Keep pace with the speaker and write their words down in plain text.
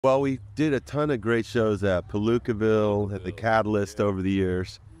Well, we did a ton of great shows at Palookaville and the Catalyst over the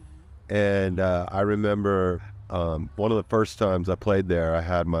years. And I remember one of the first times I played there, I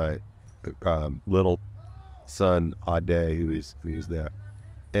had my little son, Ade, who was there.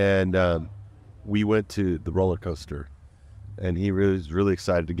 And we went to the roller coaster. And he was really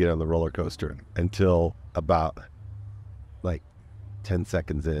excited to get on the roller coaster until about like 10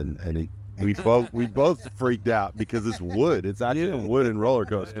 seconds in. And we both freaked out because it's wood. It's actually a wooden roller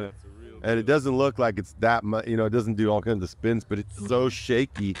coaster. And it doesn't look like it's that much, you know, it doesn't do all kinds of spins, but it's so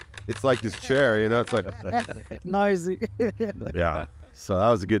shaky. It's like this chair, you know, it's like noisy. Yeah. So that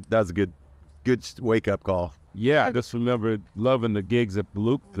was a good wake up call. Yeah, I just remember loving the gigs at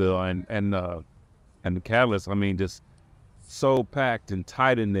Palookaville and the Catalyst. I mean, just so packed and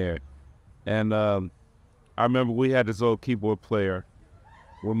tight in there. And I remember we had this old keyboard player,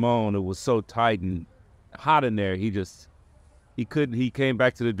 Ramon. It was so tight and hot in there. He came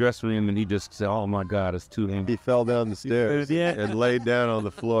back to the dressing room and he just said, "Oh my God, it's too hot." He fell down the stairs and laid down on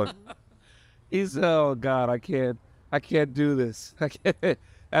the floor. He said, "Oh God, I can't do this. I can't."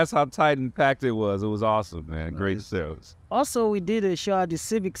 That's how tight and packed it was. It was awesome, man. Great shows. Also, we did a show at the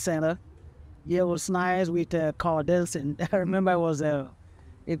Civic Center. Yeah, it was nice with Carl Denson. I remember it was a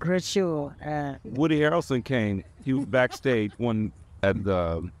great show. Woody Harrelson came. He was backstage at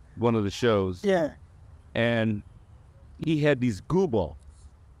one of the shows. Yeah. And he had these gooball.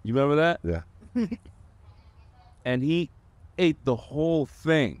 You remember that? Yeah. And he ate the whole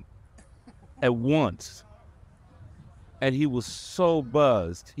thing at once. And he was so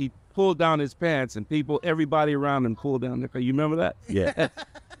buzzed. He pulled down his pants and everybody around him pulled down their pants. You remember that? Yeah.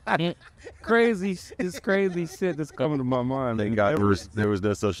 Crazy shit that's coming to my mind. Thank God there was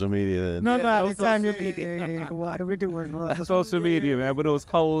no social media then. No, it's time social media, man, but it was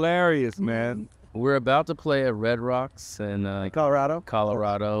hilarious, man. We're about to play at Red Rocks in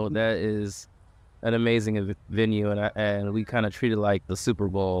Colorado. That is an amazing venue, and we kind of treat it like the Super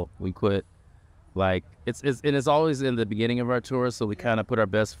Bowl. We put it's always in the beginning of our tour, so we kind of put our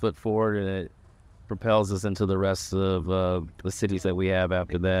best foot forward, and it propels us into the rest of the cities that we have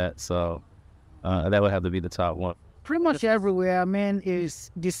after that. So that would have to be the top one. Pretty much everywhere, man, is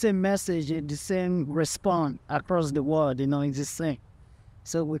the same message, the same response across the world. You know, it's the same.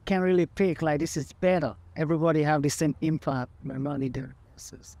 So we can't really pick like this is better. Everybody have the same impact.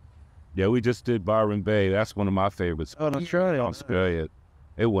 Yeah, we just did Byron Bay. That's one of my favorites. Oh, Australia. Australia.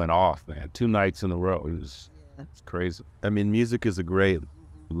 It went off, man. 2 nights in a row. It's crazy. I mean, music is a great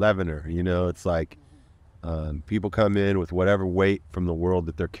leavener. You know, it's like people come in with whatever weight from the world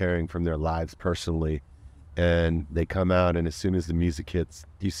that they're carrying from their lives personally, and they come out, and as soon as the music hits,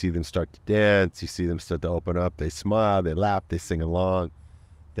 you see them start to dance. You see them start to open up. They smile. They laugh. They sing along.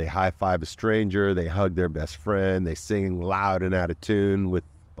 They high-five a stranger. They hug their best friend. They sing loud and out of tune with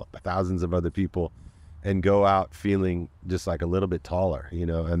thousands of other people, and go out feeling just like a little bit taller, you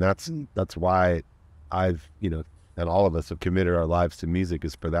know. And that's why I've, you know, and all of us have committed our lives to music,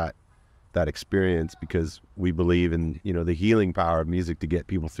 is for that experience, because we believe in, you know, the healing power of music to get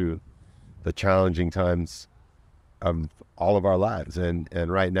people through the challenging times of all of our lives. And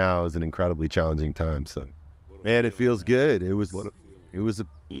right now is an incredibly challenging time. So, man, it feels good. It was a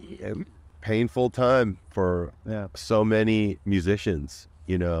painful time for so many musicians,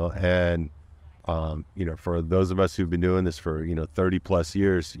 you know, and you know, for those of us who've been doing this for, you know, 30 plus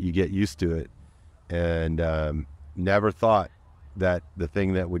years, you get used to it. And never thought that the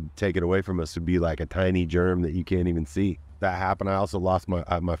thing that would take it away from us would be like a tiny germ that you can't even see. That happened. I also lost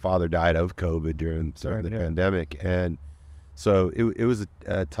my father died of COVID during the pandemic. And so it was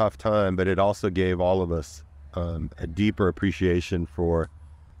a tough time, but it also gave all of us a deeper appreciation for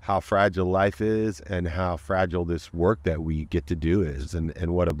how fragile life is and how fragile this work that we get to do is,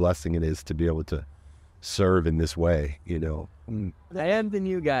 and what a blessing it is to be able to serve in this way, you know. I am the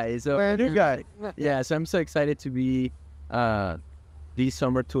new guy. So New guy. Yeah, so I'm so excited to be this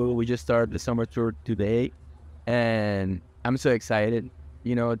summer tour. We just started the summer tour today, and I'm so excited,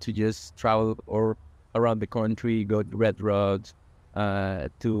 you know, to just travel around the country, go to Red Rocks,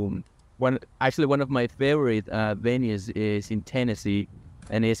 to one of my favorite venues is in Tennessee,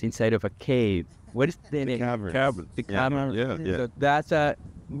 and it's inside of a cave. What is the name? Cavern. The cavern. Yeah. So that's a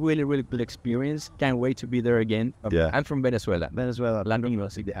really, really good experience. Can't wait to be there again. Yeah. I'm from Venezuela. London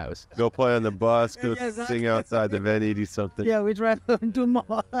Music the House. Go play on the bus, go sing outside the venue, do something. Yeah, we try to do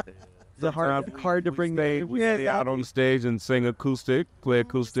more. It's hard to bring the We stay out on stage and sing acoustic, play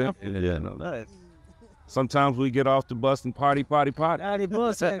acoustic. Yeah. Sometimes we get off the bus and party. The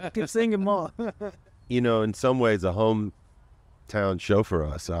boss keep singing more. You know, in some ways, a hometown show for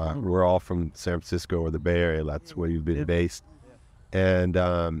us. We're all from San Francisco or the Bay Area. That's where you've been based. And,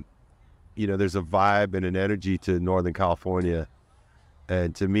 you know, there's a vibe and an energy to Northern California.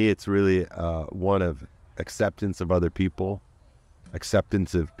 And to me, it's really one of acceptance of other people,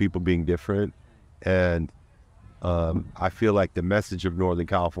 acceptance of people being different. And I feel like the message of Northern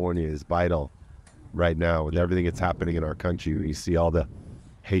California is vital right now with everything that's happening in our country. You see all the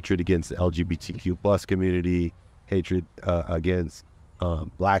hatred against the LGBTQ plus community, hatred against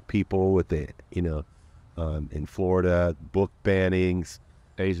black people with the, you know, in Florida, book bannings,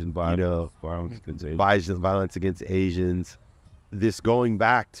 Asian violence, you know, violence against Asians. violence against Asians. This going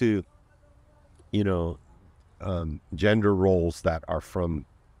back to, you know, gender roles that are from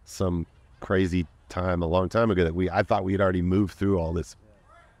some crazy time a long time ago that I thought we had already moved through all this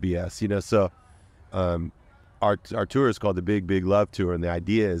BS, you know. So our tour is called the Big Big Love Tour, and the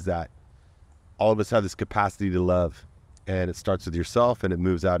idea is that all of us have this capacity to love, and it starts with yourself and it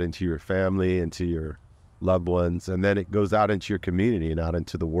moves out into your family, into your loved ones, and then it goes out into your community and out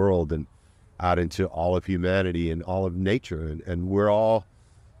into the world and out into all of humanity and all of nature. And we're all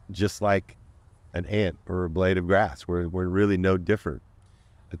just like an ant or a blade of grass. We're really no different.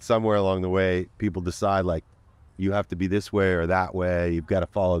 But somewhere along the way, people decide like, you have to be this way or that way. You've got to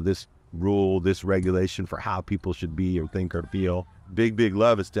follow this rule, this regulation for how people should be or think or feel. Big, big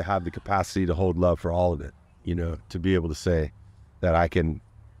love is to have the capacity to hold love for all of it, you know, to be able to say that I can,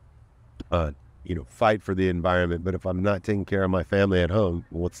 you know, fight for the environment, but if I'm not taking care of my family at home,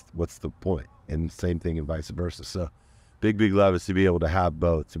 what's the point? And same thing and vice versa. So big, big love is to be able to have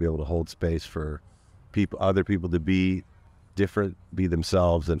both, to be able to hold space for people, other people to be different, be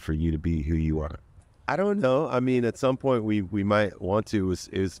themselves, and for you to be who you are. I don't know. I mean, at some point we might want to.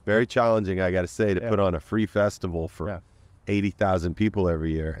 It was very challenging, I got to say, to put on a free festival for 80,000 people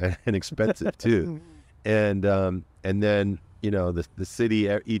every year, and expensive too. And then, you know, the city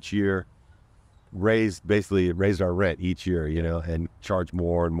each year raised our rent each year, you know, and charged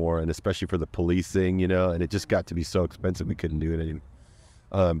more and more, and especially for the policing, you know, and it just got to be so expensive we couldn't do it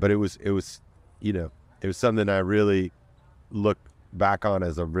anymore. But it was, you know, it was something I really look back on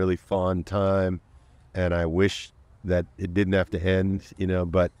as a really fun time, and I wish that it didn't have to end, you know,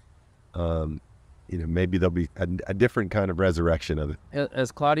 but you know, maybe there'll be a different kind of resurrection of it.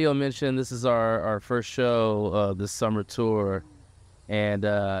 As Claudio mentioned, this is our first show of this summer tour, and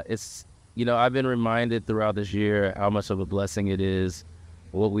it's, you know, I've been reminded throughout this year how much of a blessing it is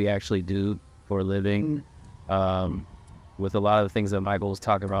what we actually do for a living. With a lot of the things that Michael was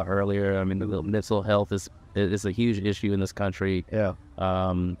talking about earlier, I mean, the mental health is a huge issue in this country.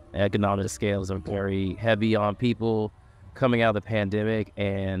 Economic scales are very heavy on people coming out of the pandemic,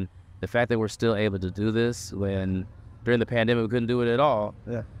 and the fact that we're still able to do this when during the pandemic we couldn't do it at all.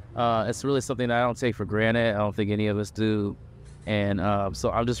 It's really something that I don't take for granted. I don't think any of us do. And so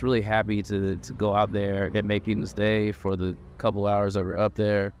I'm just really happy to go out there and make people's day for the couple hours that we're up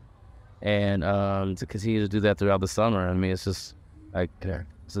there, and to continue to do that throughout the summer. I mean, it's just like,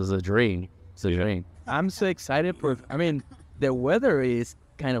 this is a dream. It's a dream. I'm so excited I mean, the weather is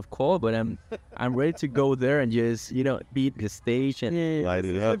kind of cold, but I'm ready to go there and just, you know, beat the stage and light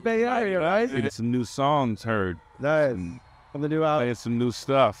it up. Bay Area, right? Get some new songs heard. Nice. I'm gonna do out. Playing some new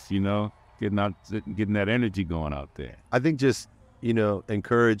stuff, you know, getting that energy going out there. I think just, you know,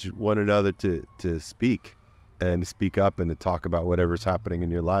 encourage one another to speak and speak up and to talk about whatever's happening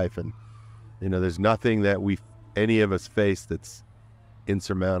in your life. And, you know, there's nothing that any of us face that's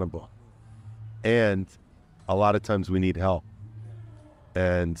insurmountable. And a lot of times we need help.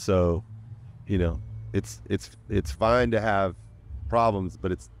 And so, you know, it's fine to have problems,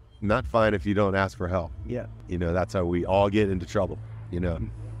 but it's not fine if you don't ask for help. Yeah. You know, that's how we all get into trouble, you know.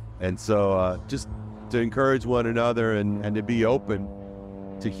 And so just to encourage one another and to be open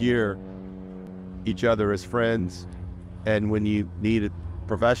to hear each other as friends. And when you need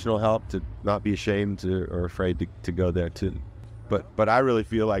professional help, to not be ashamed or afraid to go there too. But I really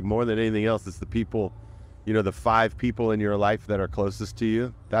feel like more than anything else, it's the people, you know, the 5 people in your life that are closest to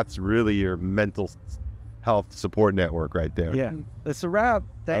you. That's really your mental health support network right there. Yeah. That's a wrap.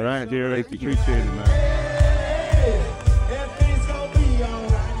 All right, dear. Appreciate it, man.